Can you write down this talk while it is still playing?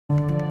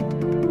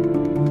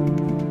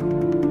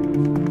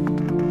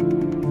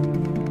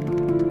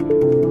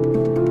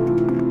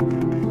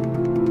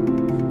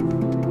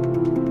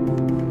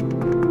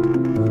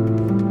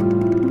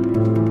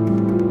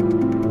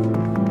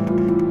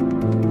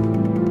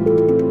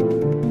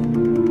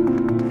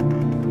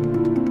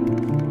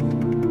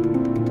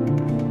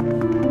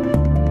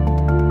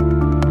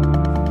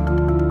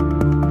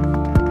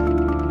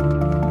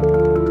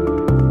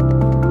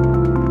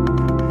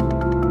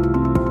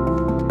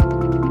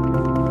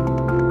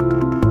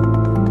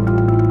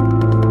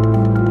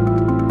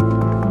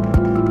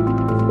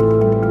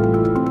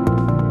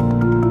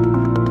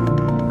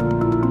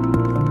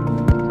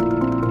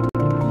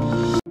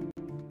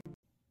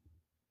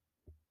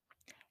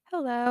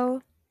Hello,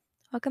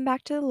 welcome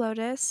back to the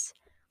Lotus.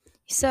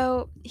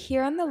 So,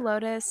 here on the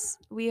Lotus,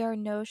 we are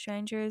no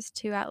strangers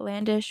to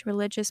outlandish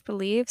religious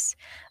beliefs,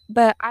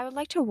 but I would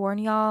like to warn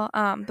y'all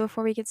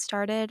before we get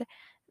started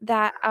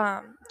that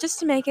just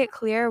to make it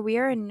clear, we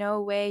are in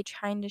no way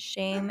trying to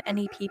shame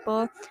any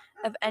people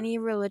of any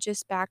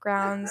religious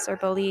backgrounds or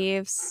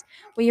beliefs.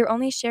 We are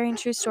only sharing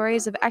true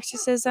stories of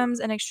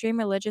exorcisms and extreme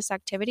religious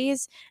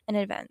activities and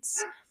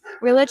events.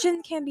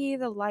 Religion can be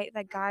the light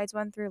that guides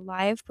one through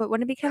life, but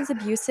when it becomes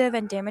abusive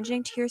and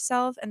damaging to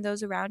yourself and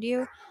those around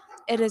you,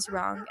 it is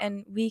wrong,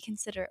 and we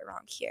consider it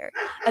wrong here.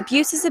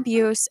 Abuse is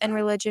abuse, and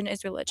religion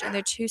is religion.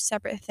 They're two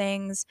separate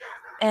things,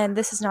 and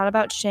this is not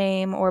about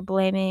shame or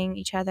blaming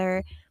each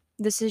other.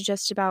 This is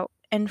just about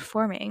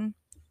informing.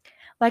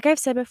 Like I've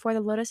said before,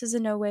 the Lotus is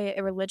in no way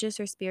a religious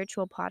or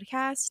spiritual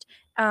podcast.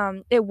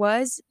 It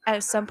was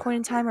at some point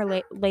in time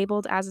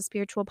labeled as a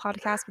spiritual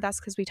podcast, but that's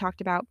because we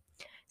talked about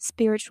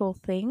spiritual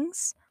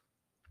things.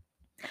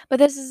 But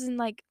this isn't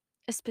like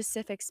a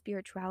specific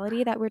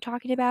spirituality that we're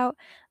talking about.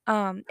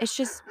 It's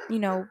just,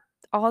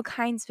 all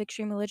kinds of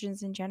extreme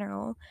religions in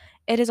general.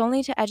 It is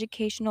only to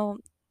educational,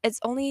 it's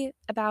only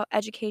about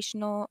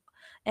educational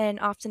and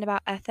often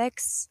about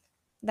ethics.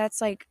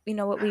 That's like,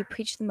 what we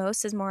preach the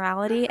most is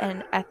morality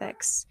and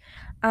ethics.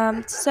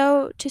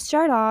 So to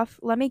start off,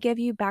 let me give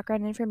you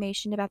background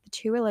information about the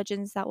two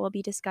religions that we'll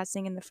be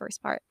discussing in the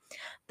first part: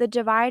 the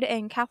divide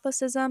in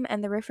Catholicism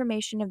and the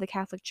Reformation of the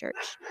Catholic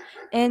Church.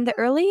 In the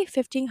early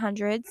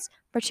 1500s,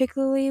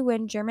 particularly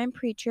when German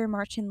preacher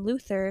Martin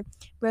Luther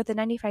wrote the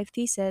 95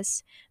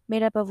 Thesis,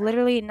 made up of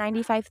literally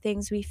 95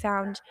 things we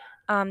found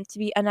to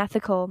be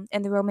unethical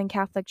in the Roman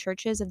Catholic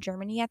churches of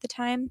Germany at the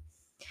time,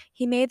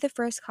 he made the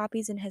first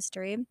copies in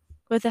history.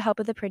 With the help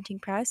of the printing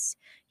press,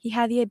 he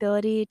had the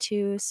ability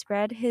to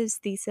spread his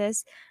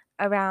thesis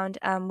around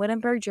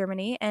Wittenberg,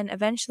 Germany, and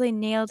eventually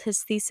nailed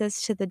his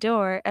thesis to the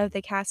door of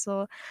the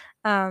Castle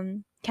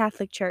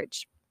Catholic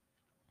Church.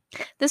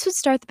 This would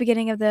start the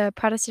beginning of the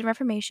Protestant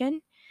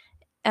Reformation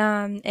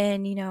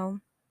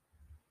in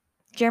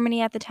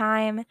Germany at the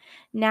time.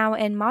 Now,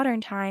 in modern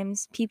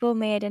times, people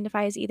may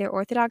identify as either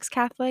Orthodox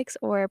Catholics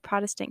or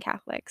Protestant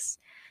Catholics.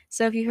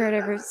 So if you heard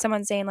of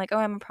someone saying like, "Oh,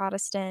 I'm a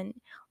Protestant,"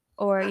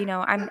 or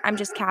I'm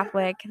just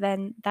Catholic,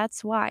 then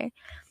that's why.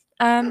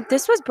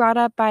 This was brought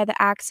up by the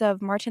acts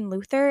of Martin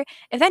Luther.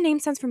 If that name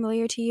sounds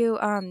familiar to you,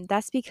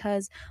 that's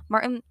because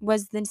Martin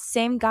was the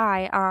same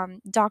guy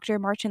Dr.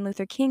 Martin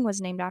Luther King was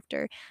named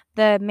after,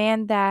 the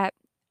man that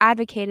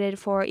advocated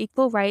for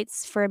equal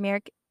rights for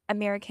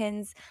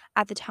Americans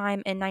at the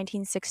time in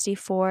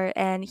 1964,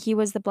 and he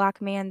was the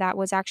black man that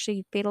was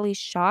actually fatally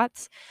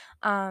shot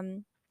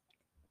um,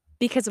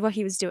 because of what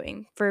he was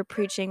doing for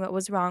preaching what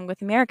was wrong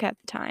with America at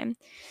the time.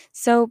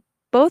 So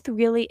both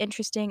really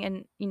interesting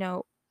and,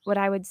 what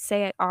I would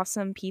say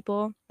awesome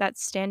people that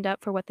stand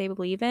up for what they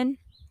believe in.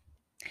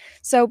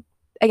 So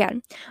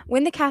again,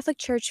 when the Catholic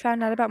Church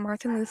found out about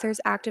Martin Luther's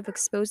act of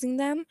exposing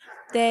them,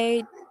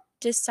 they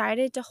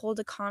decided to hold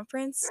a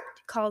conference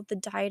called the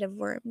Diet of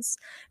Worms.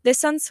 This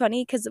sounds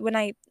funny because when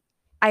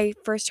I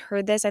first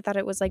heard this, I thought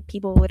it was like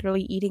people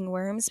literally eating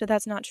worms, but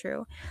that's not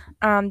true.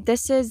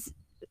 This is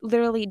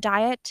literally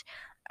diet,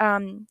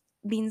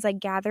 means like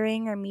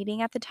gathering or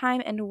meeting at the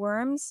time, and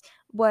Worms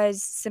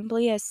was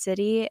simply a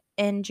city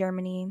in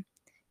Germany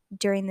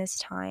during this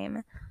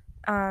time.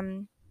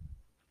 Um,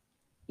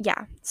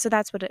 yeah, so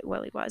that's what it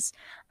really was.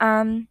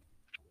 The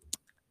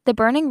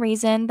burning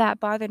reason that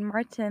bothered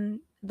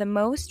Martin the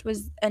most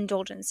was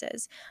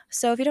indulgences.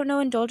 So, if you don't know,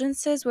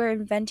 indulgences were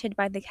invented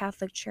by the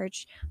Catholic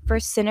Church for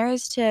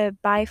sinners to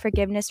buy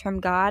forgiveness from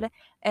God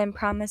and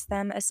promise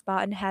them a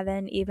spot in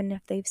heaven even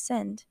if they've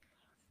sinned.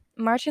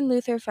 Martin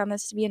Luther found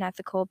this to be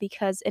unethical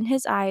because, in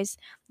his eyes,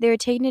 they were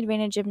taking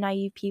advantage of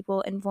naive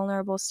people in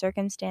vulnerable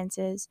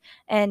circumstances.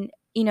 And,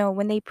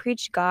 when they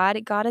preach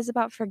God, God is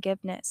about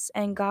forgiveness,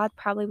 and God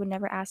probably would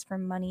never ask for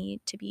money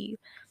to be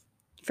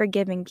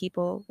forgiving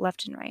people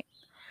left and right.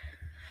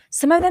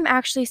 Some of them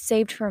actually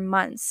saved for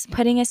months,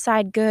 putting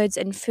aside goods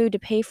and food to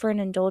pay for an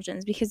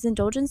indulgence because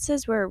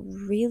indulgences were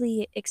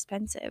really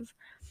expensive.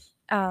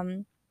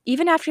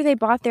 Even after they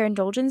bought their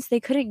indulgence, they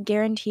couldn't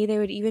guarantee they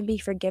would even be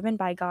forgiven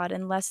by God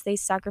unless they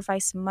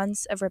sacrificed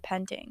months of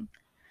repenting.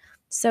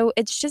 So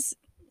it's just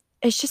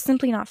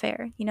simply not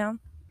fair.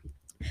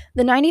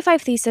 The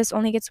 95 Thesis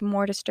only gets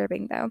more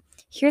disturbing, though.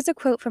 Here's a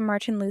quote from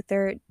Martin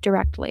Luther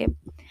directly.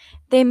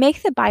 They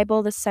make the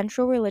Bible the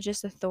central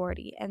religious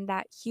authority, and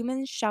that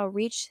humans shall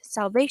reach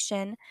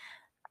salvation,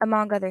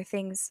 among other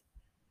things.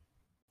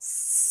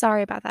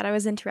 Sorry about that, I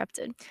was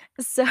interrupted.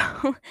 So,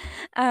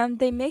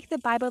 they make the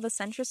Bible the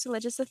central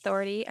religious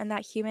authority, and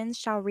that humans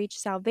shall reach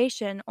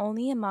salvation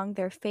only among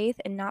their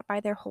faith and not by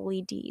their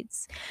holy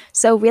deeds.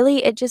 So,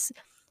 really, it just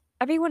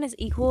everyone is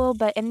equal,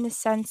 but in the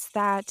sense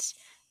that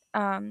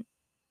um,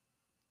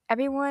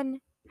 everyone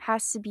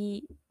has to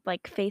be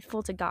like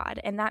faithful to God,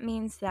 and that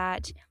means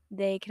that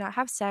they cannot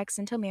have sex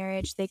until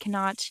marriage. They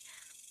cannot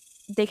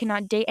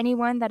date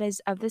anyone that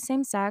is of the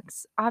same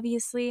sex.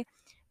 Obviously,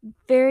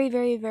 very,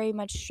 very, very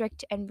much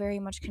strict and very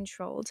much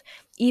controlled.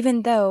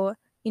 Even though,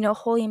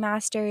 holy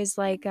masters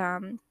like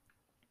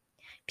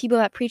people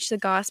that preach the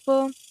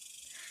gospel,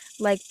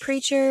 like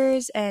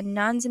preachers and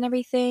nuns and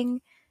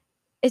everything,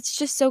 it's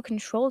just so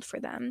controlled for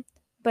them.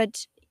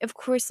 But of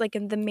course, like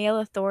in the male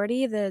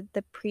authority,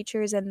 the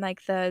preachers and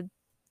like the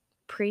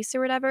priests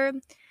or whatever,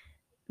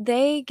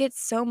 they get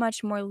so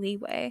much more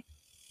leeway.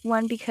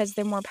 One, because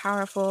they're more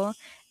powerful,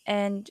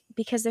 and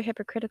because they're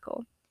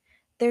hypocritical.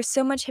 There's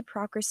so much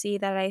hypocrisy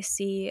that I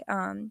see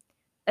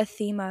a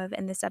theme of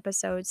in this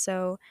episode.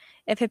 So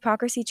if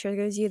hypocrisy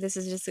triggers you,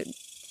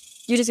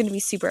 you're just going to be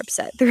super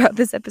upset throughout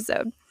this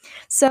episode.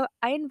 So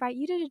I invite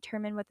you to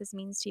determine what this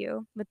means to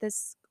you, what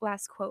this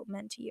last quote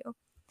meant to you.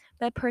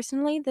 But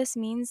personally, this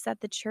means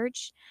that the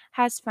church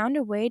has found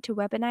a way to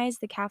weaponize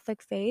the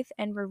Catholic faith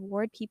and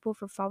reward people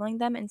for following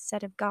them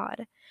instead of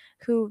God,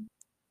 who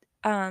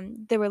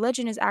the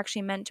religion is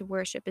actually meant to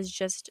worship is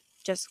just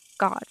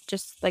God,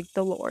 just like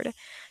the Lord.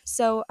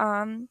 So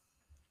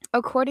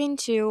according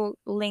to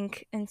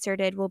link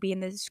inserted will be in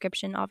the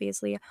description,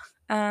 obviously,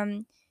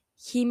 um,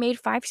 he made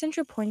 5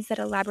 central points that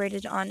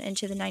elaborated on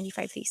into the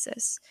 95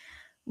 Thesis.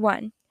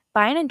 1.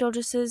 Buying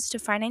indulgences to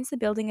finance the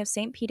building of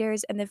St.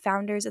 Peter's and the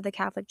founders of the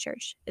Catholic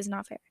Church is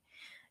not fair.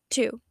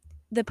 2.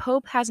 The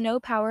Pope has no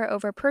power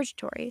over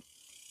purgatory.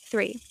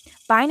 3.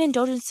 Buying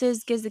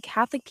indulgences gives the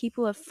Catholic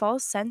people a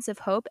false sense of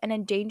hope and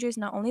endangers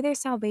not only their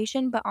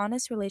salvation but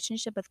honest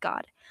relationship with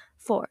God.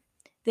 4.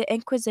 The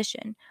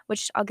Inquisition,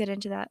 which I'll get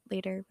into that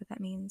later, what that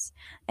means.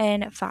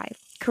 And 5.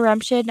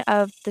 Corruption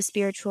of the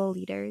spiritual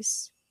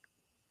leaders.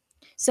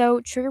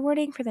 So, trigger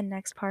warning for the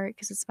next part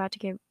because it's about to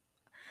get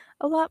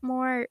a lot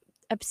more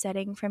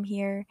upsetting from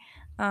here.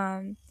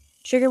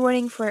 Trigger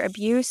warning for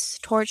abuse,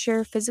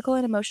 torture, physical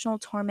and emotional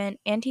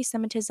torment, anti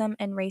Semitism,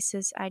 and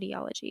racist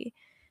ideology.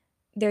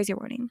 There's your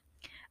warning.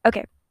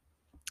 Okay,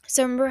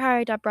 so remember how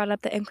I brought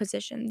up the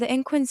Inquisition? The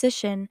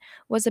Inquisition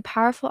was a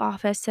powerful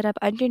office set up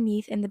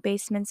underneath in the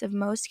basements of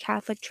most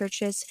Catholic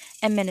churches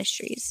and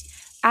ministries.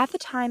 At the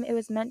time, it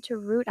was meant to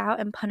root out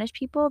and punish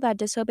people that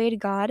disobeyed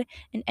God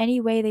in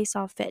any way they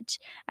saw fit,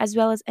 as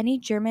well as any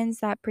Germans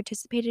that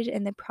participated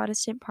in the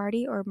Protestant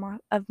party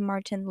of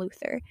Martin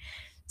Luther.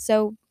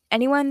 So,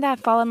 anyone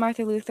that followed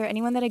Martin Luther,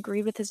 anyone that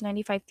agreed with his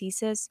 95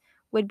 Thesis,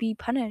 would be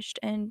punished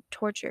and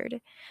tortured.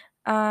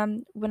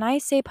 When I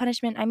say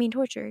punishment, I mean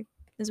torture,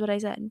 is what I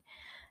said.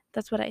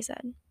 That's what I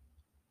said.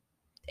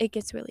 It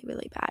gets really,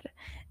 really bad.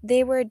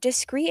 They were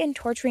discreet in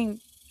torturing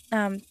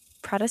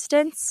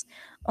Protestants,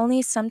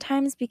 only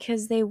sometimes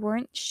because they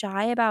weren't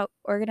shy about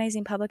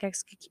organizing public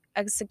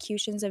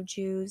executions of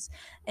Jews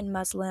and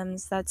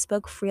Muslims that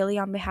spoke freely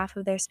on behalf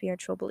of their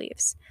spiritual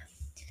beliefs.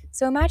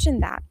 So imagine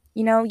that.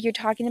 You're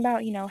talking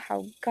about,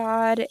 how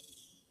God,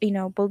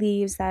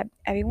 believes that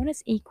everyone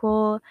is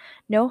equal,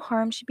 no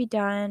harm should be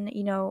done,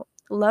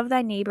 love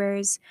thy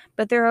neighbors,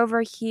 but they're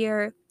over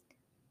here,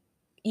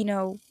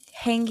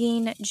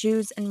 hanging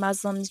Jews and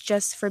Muslims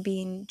just for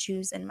being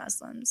Jews and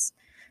Muslims.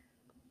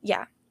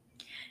 Yeah.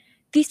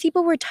 These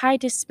people were tied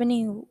to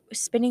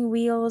spinning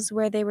wheels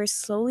where they were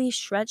slowly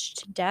stretched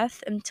to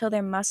death until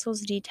their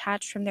muscles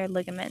detached from their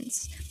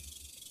ligaments.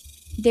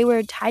 They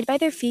were tied by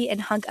their feet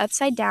and hung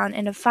upside down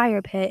in a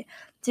fire pit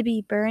to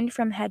be burned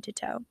from head to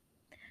toe,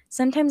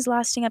 sometimes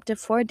lasting up to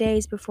 4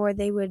 days before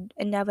they would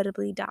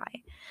inevitably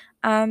die.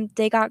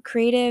 They got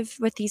creative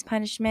with these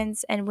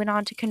punishments and went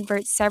on to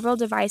convert several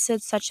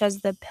devices such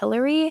as the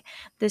pillory,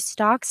 the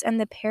stocks, and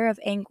the pair of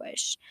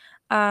anguish.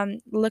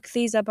 Look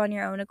these up on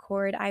your own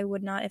accord. I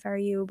would not if I were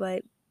you,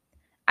 but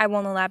I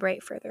won't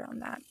elaborate further on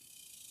that.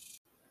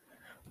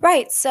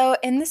 Right, so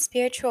in the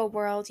spiritual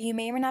world, you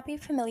may or may not be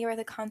familiar with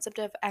the concept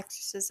of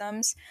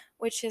exorcisms,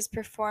 which is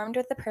performed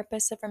with the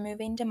purpose of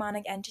removing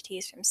demonic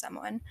entities from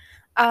someone.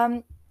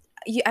 Um,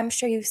 I'm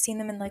sure you've seen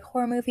them in like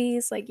horror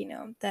movies, like,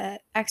 The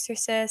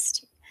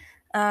Exorcist,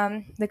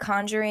 The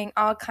Conjuring,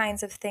 all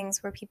kinds of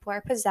things where people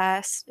are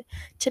possessed,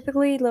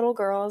 typically little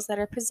girls that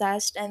are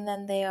possessed, and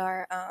then they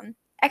are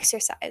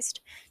exorcised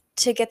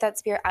to get that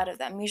spirit out of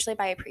them, usually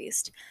by a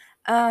priest.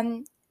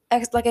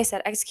 Like I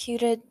said,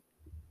 executed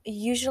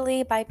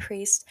usually by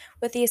priests,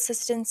 with the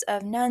assistance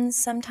of nuns,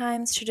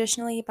 sometimes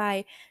traditionally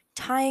by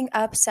tying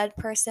up said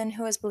person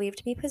who is believed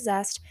to be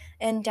possessed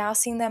and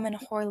dousing them in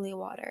holy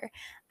water.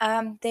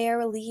 They are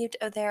relieved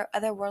of their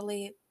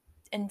otherworldly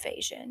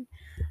invasion.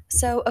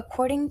 So,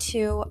 according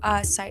to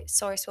a site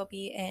source, will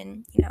be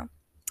in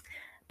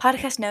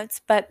podcast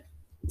notes, but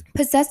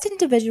possessed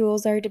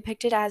individuals are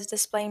depicted as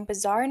displaying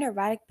bizarre and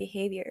erratic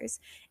behaviors.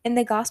 In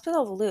the Gospel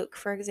of Luke,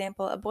 for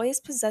example, a boy is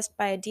possessed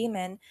by a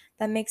demon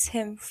that makes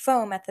him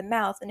foam at the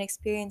mouth and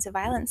experience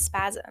violent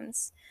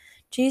spasms.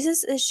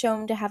 Jesus is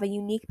shown to have a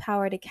unique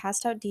power to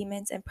cast out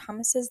demons and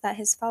promises that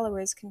his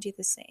followers can do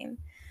the same.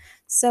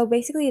 So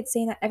basically, it's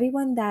saying that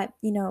everyone that,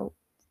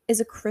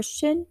 is a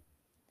Christian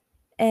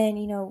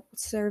and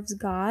serves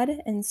God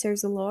and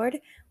serves the Lord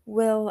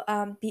will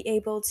be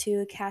able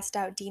to cast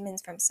out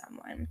demons from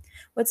someone.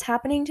 What's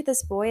happening to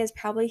this boy is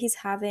probably he's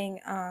having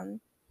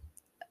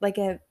like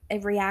a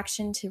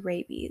reaction to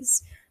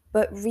rabies,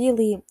 but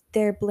really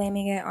they're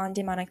blaming it on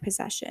demonic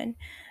possession.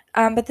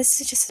 But this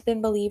has just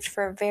been believed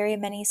for very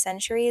many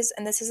centuries,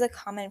 and this is a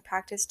common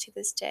practice to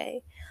this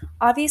day.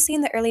 Obviously,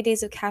 in the early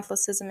days of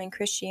Catholicism and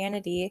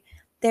Christianity,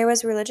 there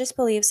was religious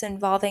beliefs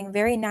involving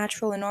very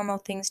natural and normal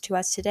things to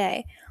us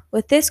today.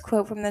 With this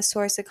quote from the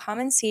source, a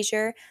common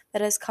seizure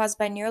that is caused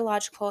by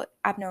neurological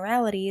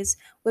abnormalities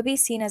would be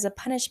seen as a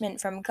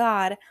punishment from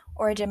God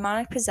or a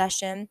demonic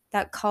possession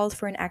that called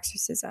for an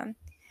exorcism.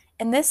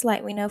 In this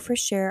light, we know for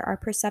sure our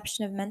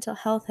perception of mental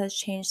health has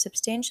changed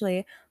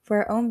substantially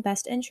for our own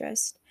best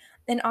interest.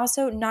 And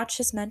also, not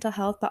just mental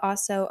health, but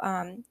also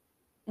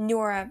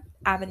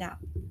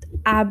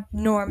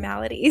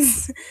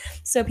abnormalities.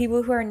 So,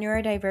 people who are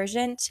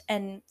neurodivergent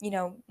and,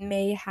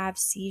 may have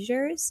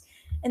seizures.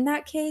 In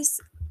that case,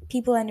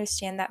 people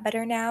understand that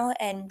better now,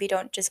 and we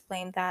don't just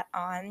blame that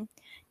on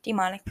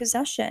demonic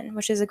possession,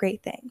 which is a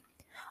great thing.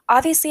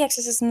 Obviously,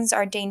 exorcisms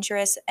are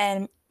dangerous,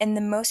 and in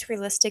the most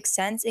realistic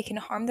sense, it can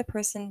harm the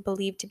person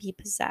believed to be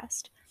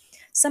possessed.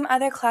 Some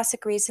other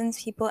classic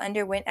reasons people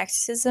underwent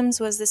exorcisms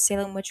was the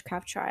Salem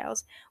witchcraft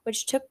trials,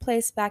 which took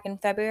place back in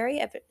February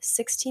of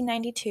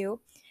 1692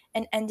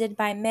 and ended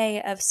by May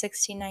of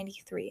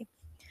 1693.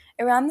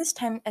 Around this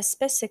time,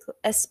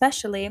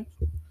 especially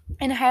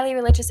in highly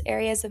religious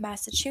areas of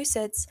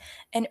Massachusetts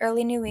and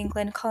early New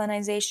England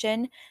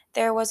colonization,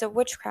 there was a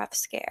witchcraft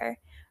scare.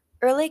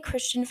 Early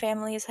Christian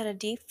families had a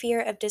deep fear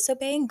of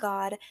disobeying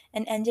God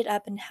and ending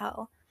up in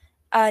hell.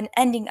 They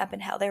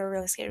were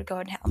really scared of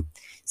going to hell.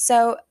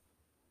 So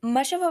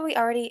much of what we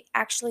already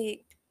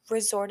actually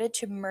resorted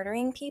to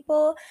murdering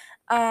people,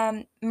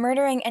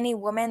 murdering any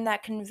woman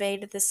that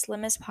conveyed the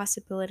slimmest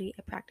possibility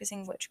of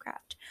practicing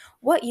witchcraft.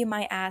 What, you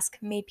might ask,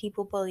 made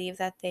people believe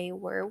that they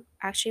were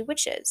actually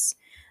witches?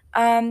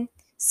 Um,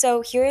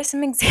 so here are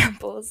some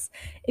examples.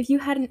 If you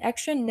had an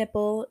extra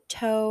nipple,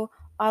 toe,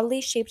 oddly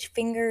shaped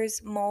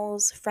fingers,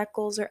 moles,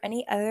 freckles, or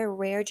any other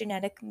rare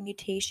genetic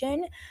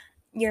mutation,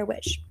 you're a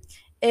witch.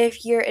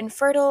 If you're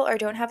infertile or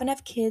don't have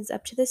enough kids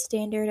up to the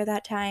standard of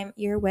that time,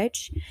 you're a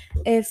witch.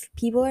 If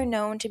people are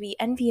known to be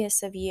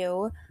envious of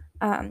you,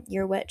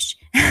 you're a witch.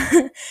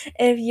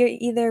 If you're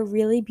either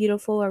really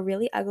beautiful or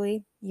really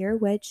ugly, you're a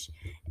witch.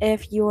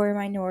 If you're a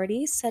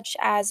minority, such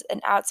as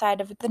an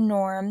outside of the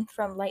norm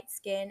from light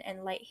skin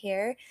and light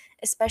hair,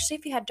 especially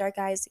if you had dark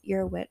eyes,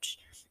 you're a witch.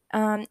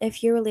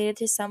 If you're related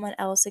to someone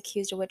else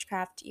accused of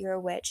witchcraft, you're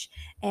a witch.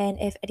 And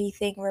if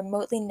anything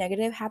remotely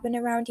negative happened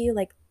around you,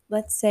 like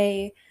let's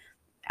say,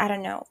 I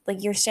don't know,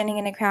 like you're standing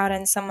in a crowd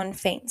and someone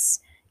faints,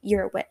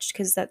 you're a witch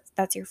because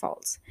that's your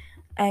fault,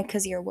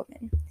 because you're a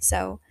woman.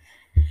 So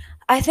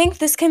I think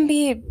this can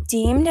be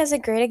deemed as a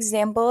great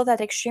example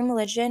that extreme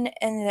religion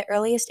in the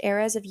earliest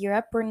eras of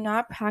Europe were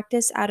not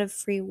practiced out of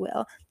free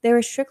will. They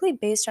were strictly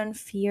based on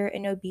fear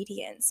and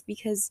obedience.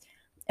 Because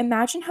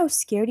imagine how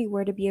scared you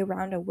were to be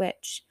around a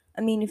witch.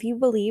 I mean, if you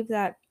believe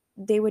that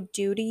they would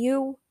do to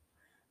you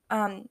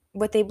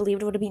what they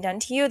believed would be done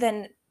to you,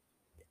 then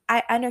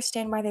I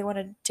understand why they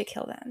wanted to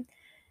kill them.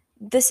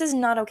 This is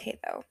not okay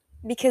though,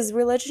 because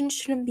religion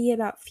shouldn't be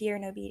about fear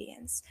and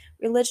obedience.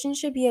 Religion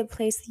should be a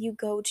place that you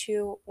go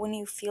to when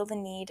you feel the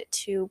need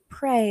to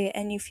pray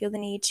and you feel the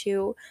need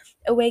to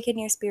awaken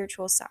your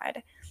spiritual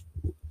side.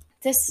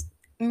 This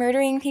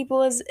murdering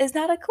people is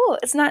not a cool.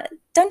 It's not,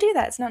 don't do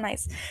that. It's not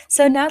nice.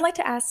 So now I'd like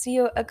to ask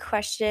you a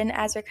question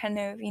as we're kind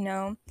of,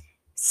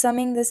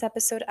 summing this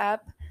episode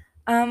up.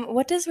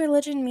 What does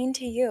religion mean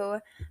to you?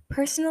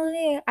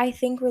 Personally, I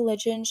think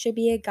religion should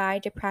be a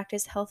guide to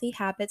practice healthy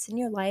habits in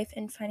your life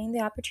and finding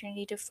the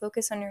opportunity to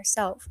focus on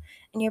yourself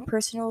and your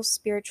personal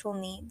spiritual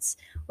needs.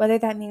 Whether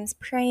that means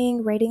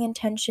praying, writing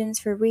intentions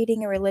for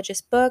reading a religious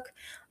book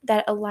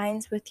that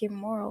aligns with your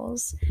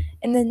morals.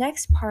 In the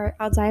next part,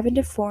 I'll dive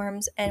into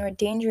forms and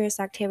dangerous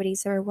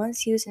activities that were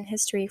once used in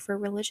history for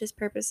religious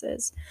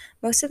purposes.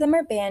 Most of them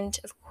are banned,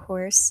 of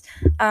course.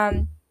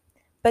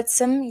 But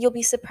some you'll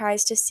be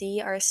surprised to see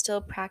are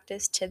still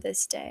practiced to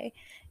this day.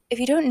 If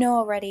you don't know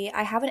already,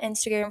 I have an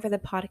Instagram for the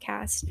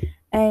podcast,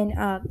 and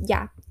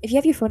yeah, if you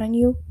have your phone on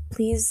you,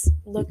 please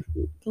look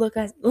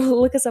us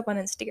up on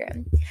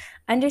Instagram,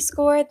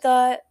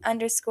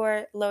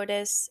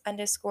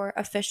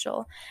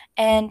 _the_lotus_official,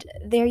 and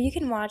there you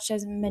can watch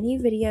as many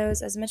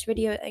videos, as much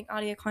video and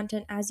audio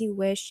content as you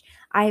wish.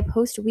 I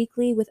post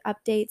weekly with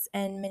updates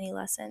and mini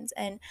lessons,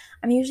 and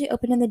I'm usually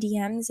open in the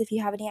DMs if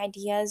you have any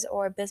ideas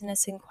or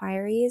business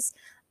inquiries.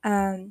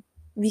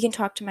 You can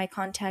talk to my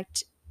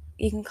contact.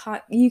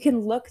 You can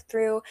look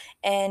through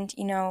and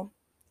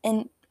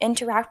and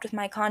interact with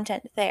my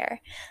content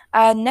there.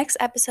 Next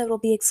episode will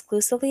be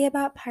exclusively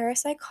about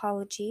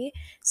parapsychology.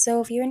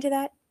 So if you're into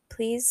that,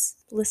 please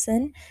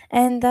listen,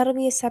 and that'll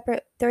be a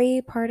separate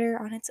three-parter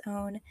on its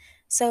own.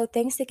 So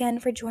thanks again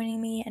for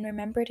joining me, and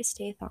remember to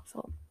stay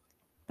thoughtful.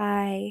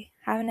 Bye.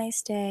 Have a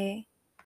nice day.